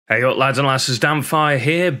Hey up lads and lasses, Damphyre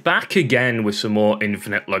here, back again with some more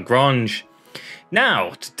Infinite Lagrange. Now,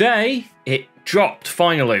 today, it dropped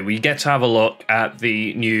finally. We get to have a look at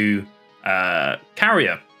the new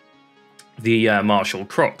carrier, the Marshall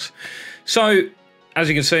Crux. So, as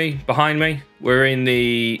you can see behind me, we're in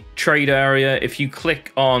the trade area. If you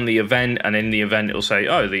click on the event, and in the event it'll say,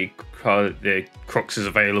 oh, the Crux is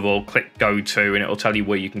available, click go to, and it'll tell you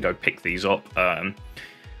where you can go pick these up.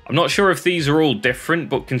 I'm not sure if these are all different,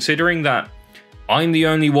 but considering that I'm the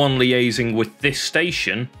only one liaising with this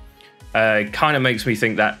station, kind of makes me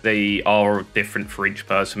think that they are different for each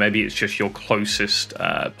person. Maybe it's just your closest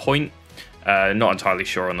point. Not entirely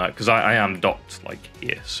sure on that, because I am docked like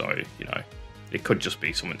here, so, you know, it could just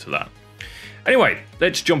be something to that. Anyway,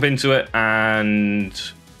 let's jump into it and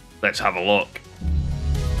let's have a look.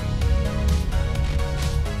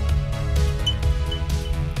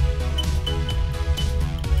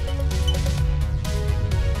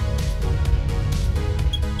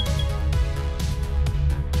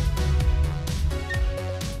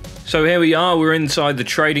 So here we are, we're inside the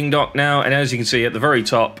trading dock now, and as you can see at the very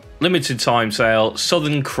top, limited time sale,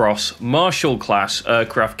 Southern Cross Marshall class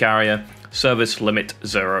aircraft carrier, service limit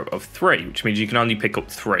 0 of 3, which means you can only pick up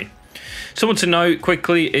 3. Something to note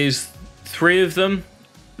quickly is 3 of them,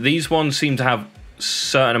 these ones seem to have a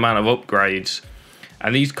certain amount of upgrades,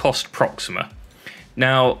 and these cost Proxima.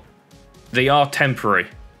 Now, they are temporary.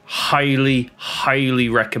 Highly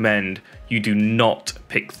recommend you do not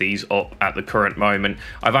pick these up at the current moment.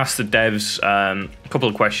 I've asked the devs a couple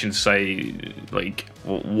of questions, say, like,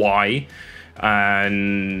 why?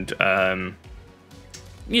 And,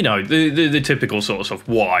 you know, the typical sort of stuff.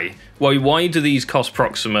 Why? Why do these cost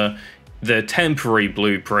Proxima? They're temporary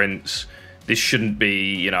blueprints. This shouldn't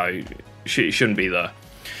be, you know, it shouldn't be there.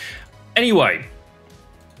 Anyway.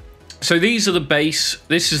 So these are the base,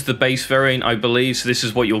 this is the base variant, I believe, so this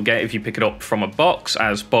is what you'll get if you pick it up from a box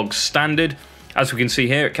as bog standard. As we can see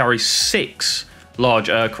here, it carries 6 large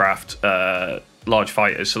aircraft, large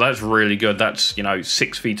fighters, so that's really good. That's, you know,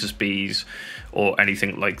 6 Vetus Bs or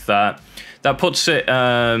anything like that. That puts it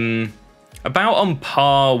about on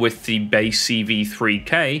par with the base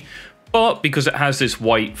CV3K, but because it has this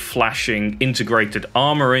white flashing integrated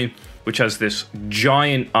armory, which has this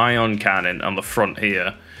giant ion cannon on the front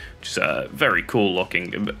here, which is very cool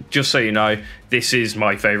looking. Just so you know, this is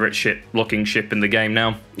my favourite looking ship in the game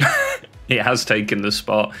now. It has taken the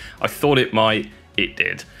spot. I thought it might, it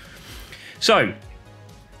did. So,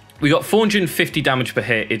 we got 450 damage per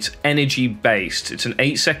hit. It's energy based. It's an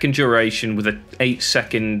 8-second duration with an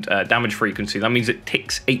 8-second damage frequency. That means it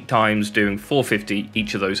ticks 8 times, doing 450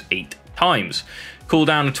 each of those 8 times.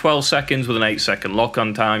 Cooldown of 12 seconds with an 8-second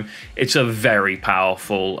lock-on time. It's a very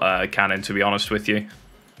powerful cannon, to be honest with you.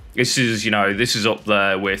 This is, you know, this is up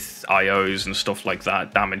there with IOs and stuff like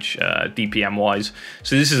that, damage DPM-wise.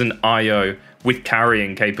 So this is an IO with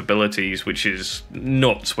carrying capabilities, which is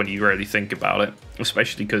nuts when you really think about it.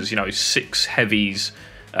 Especially because, you know, 6 heavies,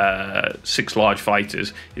 6 large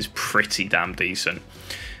fighters is pretty damn decent.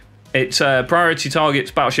 It's priority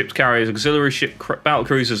targets, battleships, carriers, auxiliary ship,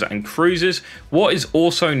 battlecruisers, and cruisers. What is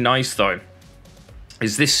also nice, though,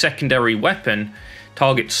 is this secondary weapon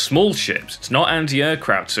targets small ships. It's not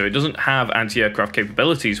anti-aircraft, so it doesn't have anti-aircraft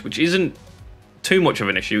capabilities, which isn't too much of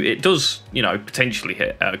an issue. It does, you know, potentially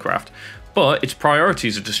hit aircraft, but its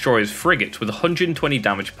priorities are destroyers, frigates with 120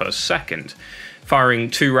 damage per second. Firing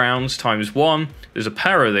 2 rounds times 1. There's a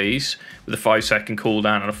pair of these with a 5-second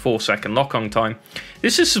cooldown and a 4-second lock-on time.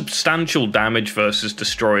 This is substantial damage versus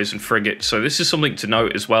destroyers and frigates, so this is something to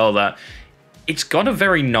note as well, that it's got a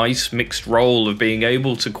very nice mixed role of being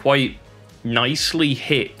able to quite nicely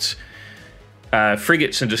hit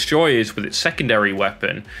frigates and destroyers with its secondary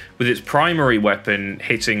weapon, with its primary weapon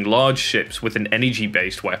hitting large ships with an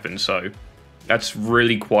energy-based weapon, so that's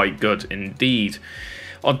really quite good indeed.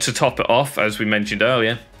 To top it off, as we mentioned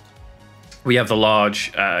earlier, we have the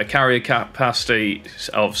large carrier capacity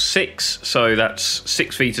of 6, so that's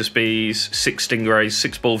 6 Vetus Bs, 6 Stingrays,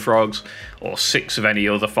 6 Bullfrogs, or 6 of any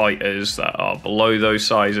other fighters that are below those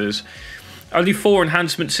sizes. Only 4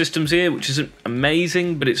 enhancement systems here, which isn't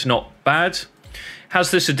amazing, but it's not bad.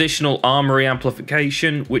 Has this additional armory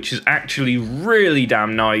amplification, which is actually really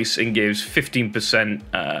damn nice and gives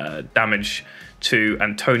 15% damage to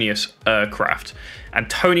Antonius aircraft.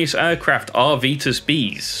 Antonius aircraft are Vetus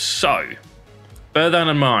Bs, so bear that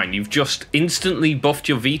in mind. You've just instantly buffed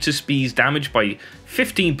your Vetus Bs damage by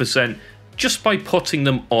 15% just by putting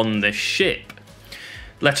them on this ship.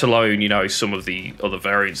 Let alone, you know, some of the other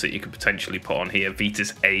variants that you could potentially put on here.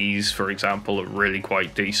 Vetus A's, for example, are really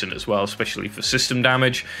quite decent as well, especially for system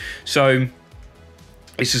damage. So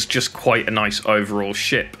This is just quite a nice overall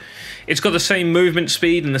ship. It's got the same movement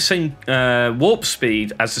speed and the same warp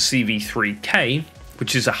speed as the CV3K,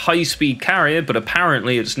 which is a high-speed carrier, but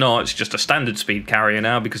apparently it's not. It's just a standard speed carrier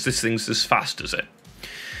now because this thing's as fast as it,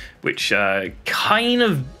 which kind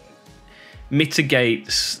of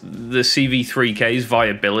mitigates the CV3K's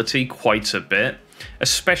viability quite a bit,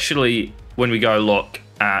 especially when we go look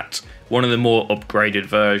at one of the more upgraded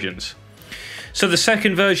versions. So the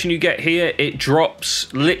second version you get here, it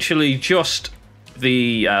drops literally just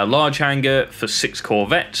the large hangar for 6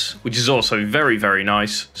 corvettes, which is also very, very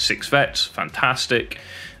nice. 6 vets, fantastic.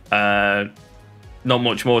 Not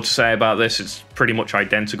much more to say about this. It's pretty much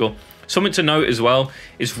identical. Something to note as well,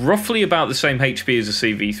 it's roughly about the same HP as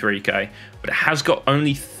the CV3K, but it has got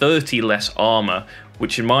only 30 less armor,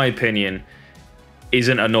 which in my opinion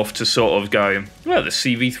isn't enough to sort of go, well, the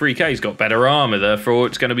CV3K's got better armor, therefore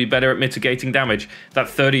it's going to be better at mitigating damage. That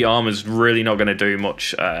 30 armor's really not going to do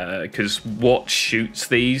much, because what shoots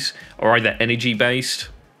these are either energy-based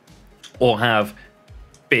or have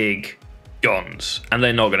big guns, and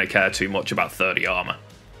they're not going to care too much about 30 armor.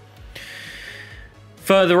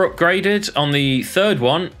 Further upgraded on the third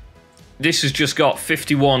one, this has just got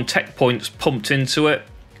 51 tech points pumped into it.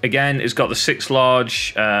 Again, it's got the 6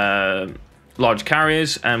 large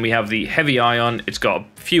carriers, and we have the heavy ion. It's got a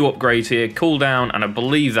few upgrades here, cooldown, and I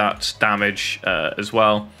believe that's damage as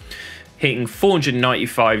well. Hitting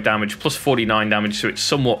 495 damage plus 49 damage, so it's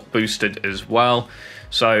somewhat boosted as well.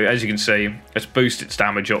 So as you can see, it's boosted its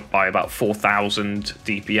damage up by about 4,000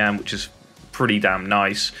 DPM, which is pretty damn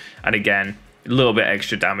nice. And again, a little bit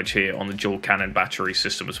extra damage here on the dual cannon battery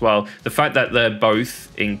system as well. The fact that they're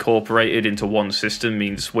both incorporated into one system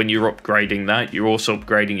means when you're upgrading that, you're also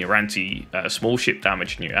upgrading your anti-small ship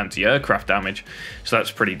damage and your anti-aircraft damage. So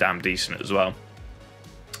that's pretty damn decent as well.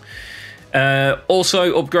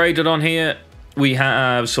 Also upgraded on here, we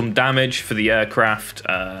have some damage for the aircraft.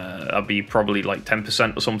 That'll be probably like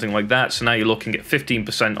 10% or something like that. So now you're looking at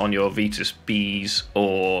 15% on your Vetus Bs,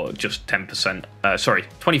 or just 10%, sorry,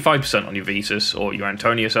 25% on your Vetus or your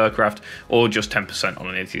Antonius aircraft, or just 10%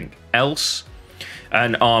 on anything else.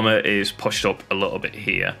 And armor is pushed up a little bit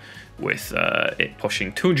here, with it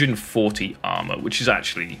pushing 240 armor, which is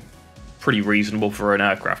actually pretty reasonable for an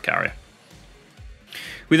aircraft carrier.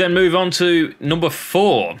 We then move on to number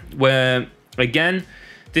 4, where again,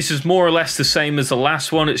 this is more or less the same as the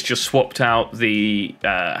last one. It's just swapped out the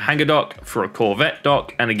hangar dock for a corvette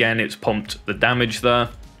dock, and again, it's pumped the damage there.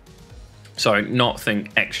 So nothing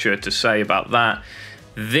extra to say about that.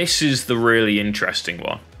 This is the really interesting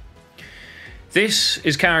one. This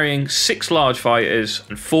is carrying 6 large fighters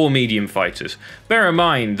and 4 medium fighters. Bear in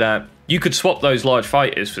mind that you could swap those large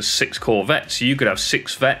fighters for 6 corvettes. So you could have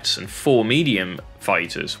 6 vets and 4 medium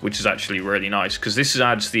fighters, which is actually really nice, because this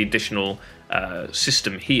adds the additional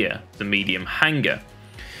system here, the medium hangar.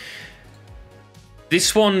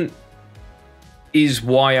 This one is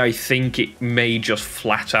why I think it may just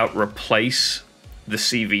flat out replace the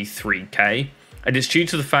CV3K, and it's due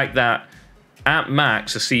to the fact that at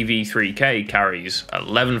max a CV3K carries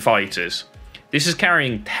 11 fighters. This is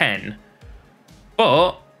carrying 10,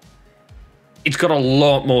 but it's got a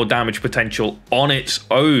lot more damage potential on its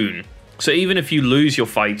own. So even if you lose your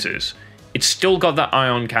fighters, it's still got that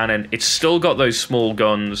ion cannon, it's still got those small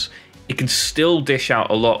guns, it can still dish out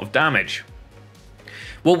a lot of damage.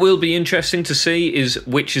 What will be interesting to see is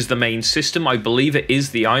which is the main system. I believe it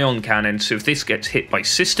is the ion cannon, so if this gets hit by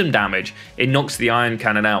system damage, it knocks the ion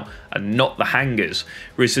cannon out and not the hangars.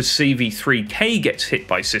 Whereas if CV3K gets hit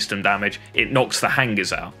by system damage, it knocks the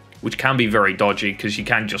hangars out, which can be very dodgy because you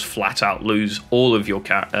can just flat out lose all of your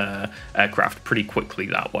aircraft pretty quickly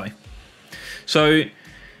that way. So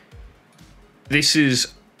this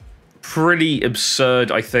is pretty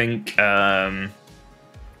absurd, I think, and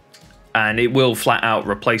it will flat out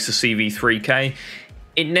replace the CV3K.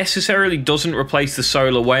 It necessarily doesn't replace the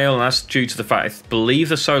Solar Whale, and that's due to the fact I believe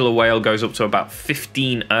the Solar Whale goes up to about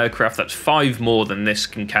 15 aircraft. That's 5 more than this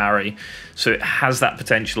can carry, so it has that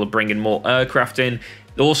potential of bringing more aircraft in.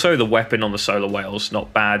 Also, the weapon on the Solar Whale is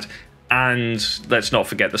not bad, and let's not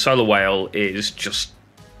forget the Solar Whale is just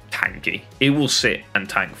tanky. It will sit and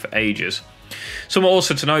tank for ages. Something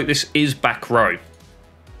also to note, this is back row.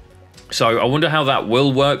 So I wonder how that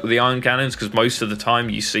will work with the ion cannons, because most of the time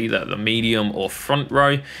you see that the medium or front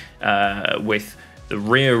row, with the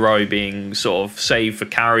rear row being sort of saved for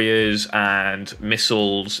carriers and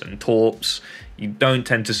missiles and torps. You don't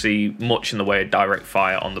tend to see much in the way of direct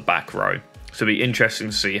fire on the back row. So it'll be interesting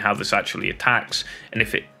to see how this actually attacks, and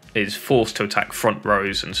if it is forced to attack front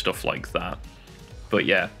rows and stuff like that. But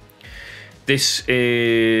yeah, this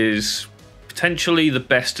is potentially the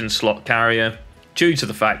best in slot carrier. due to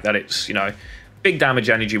the fact that it's, you know, big damage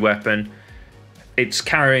energy weapon. It's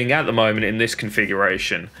carrying, at the moment, in this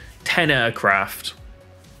configuration, 10 aircraft,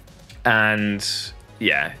 and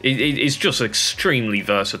yeah, it's just extremely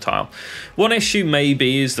versatile. One issue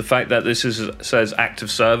maybe is the fact that this says active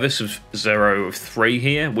service of 0 of 3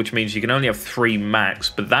 here, which means you can only have 3 max,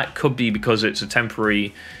 but that could be because it's a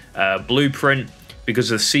temporary blueprint, because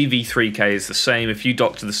the CV3K is the same. If you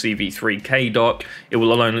dock to the CV3K dock, it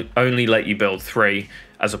will only let you build 3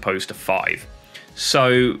 as opposed to 5.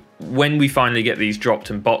 So when we finally get these dropped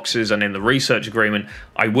in boxes and in the research agreement,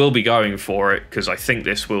 I will be going for it, because I think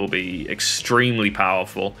this will be extremely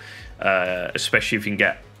powerful, especially if you can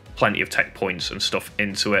get plenty of tech points and stuff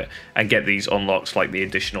into it and get these unlocks like the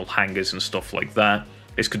additional hangars and stuff like that.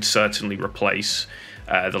 This could certainly replace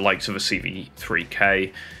the likes of a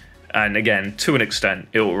CV3K. And again, to an extent,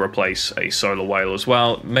 it will replace a solar whale as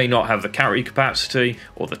well. It may not have the carry capacity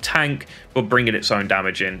or the tank, but bringing its own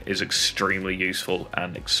damage in is extremely useful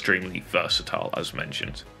and extremely versatile, as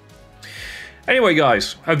mentioned. Anyway,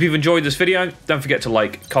 guys, hope you've enjoyed this video. Don't forget to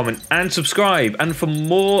like, comment, and subscribe. And for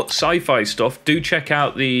more sci-fi stuff, do check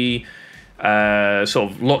out the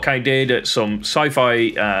sort of look I did at some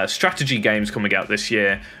sci-fi strategy games coming out this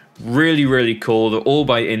year. Really, really cool. They're all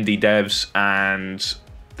by indie devs, and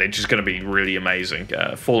they're just going to be really amazing.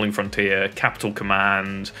 Falling Frontier, Capital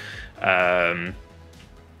Command,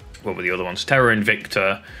 what were the other ones? Terra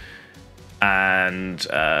Invicta, and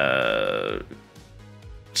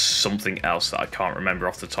something else that I can't remember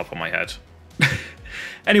off the top of my head.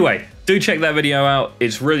 Anyway, do check that video out.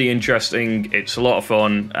 It's really interesting. It's a lot of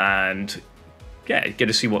fun, and yeah, get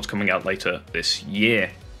to see what's coming out later this year.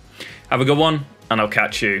 Have a good one, and I'll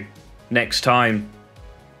catch you next time.